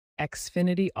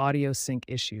Xfinity audio sync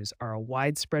issues are a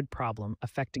widespread problem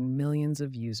affecting millions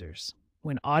of users.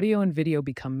 When audio and video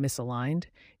become misaligned,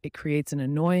 it creates an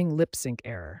annoying lip sync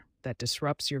error that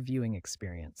disrupts your viewing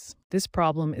experience. This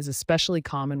problem is especially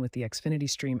common with the Xfinity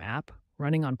Stream app,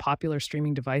 running on popular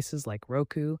streaming devices like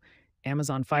Roku,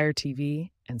 Amazon Fire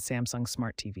TV, and Samsung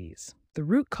Smart TVs. The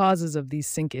root causes of these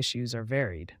sync issues are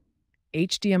varied.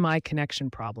 HDMI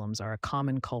connection problems are a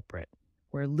common culprit,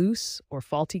 where loose or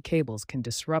faulty cables can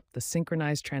disrupt the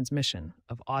synchronized transmission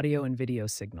of audio and video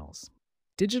signals.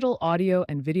 Digital audio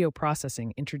and video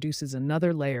processing introduces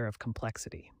another layer of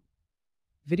complexity.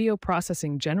 Video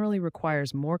processing generally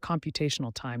requires more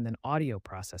computational time than audio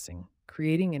processing,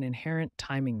 creating an inherent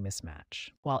timing mismatch.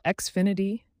 While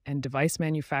Xfinity and device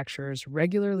manufacturers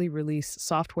regularly release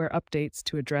software updates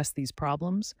to address these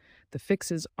problems, the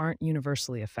fixes aren't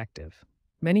universally effective.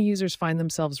 Many users find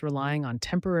themselves relying on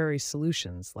temporary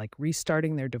solutions like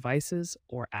restarting their devices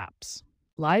or apps.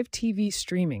 Live TV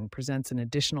streaming presents an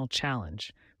additional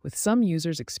challenge, with some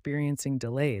users experiencing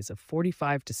delays of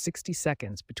 45 to 60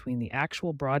 seconds between the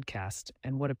actual broadcast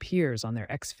and what appears on their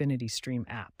Xfinity Stream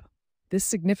app. This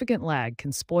significant lag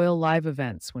can spoil live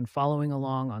events when following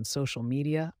along on social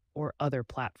media or other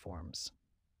platforms.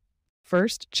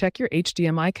 First, check your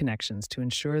HDMI connections to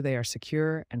ensure they are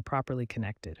secure and properly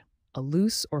connected. A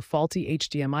loose or faulty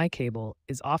HDMI cable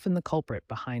is often the culprit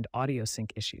behind audio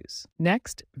sync issues.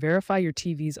 Next, verify your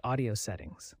TV's audio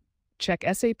settings. Check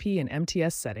SAP and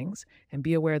MTS settings and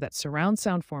be aware that surround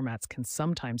sound formats can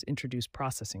sometimes introduce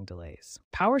processing delays.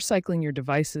 Power cycling your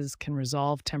devices can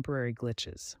resolve temporary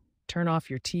glitches. Turn off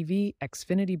your TV,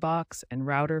 Xfinity box, and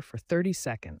router for 30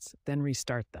 seconds, then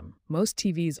restart them. Most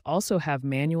TVs also have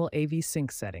manual AV sync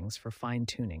settings for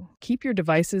fine-tuning. Keep your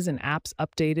devices and apps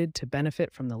updated to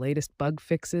benefit from the latest bug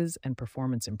fixes and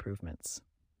performance improvements.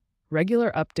 Regular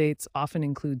updates often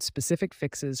include specific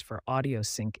fixes for audio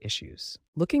sync issues.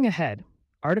 Looking ahead,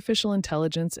 artificial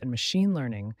intelligence and machine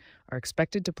learning are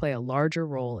expected to play a larger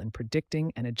role in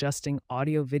predicting and adjusting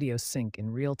audio-video sync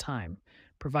in real time,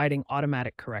 providing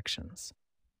automatic corrections.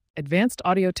 Advanced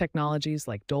audio technologies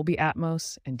like Dolby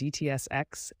Atmos and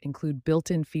DTS:X include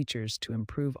built-in features to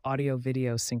improve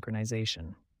audio-video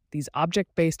synchronization. These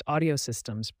object-based audio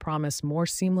systems promise more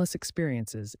seamless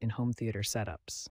experiences in home theater setups.